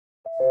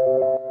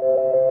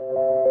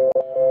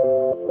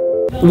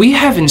We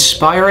have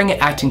inspiring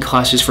acting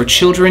classes for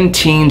children,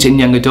 teens, and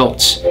young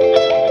adults.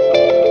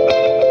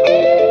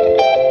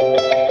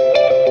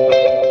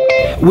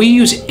 We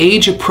use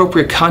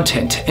age-appropriate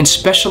content and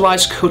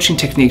specialized coaching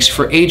techniques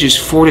for ages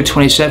 4 to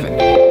 27.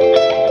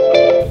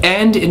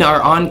 And in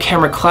our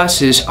on-camera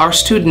classes, our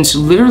students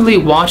literally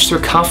watch their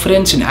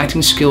confidence and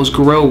acting skills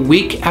grow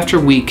week after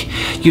week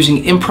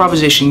using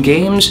improvisation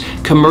games,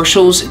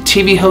 commercials,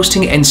 TV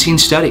hosting, and scene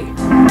study.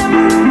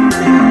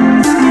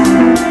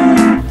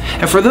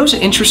 And for those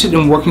interested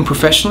in working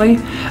professionally,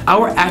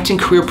 our acting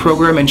career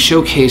program and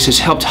showcase has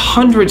helped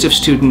hundreds of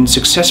students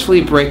successfully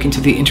break into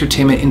the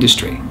entertainment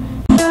industry.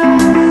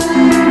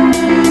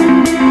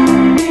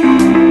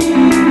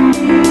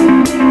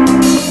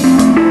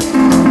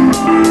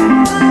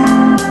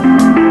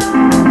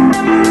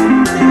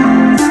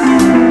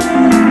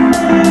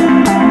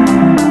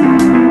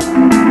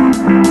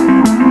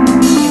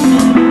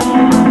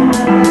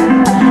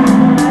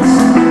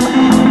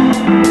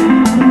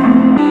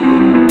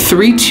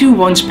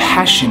 One's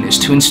passion is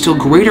to instill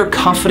greater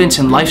confidence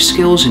and life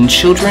skills in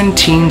children,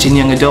 teens, and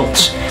young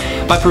adults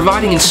by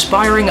providing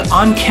inspiring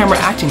on-camera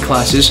acting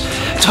classes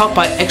taught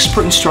by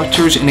expert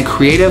instructors in a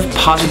creative,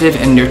 positive,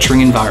 and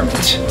nurturing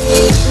environment.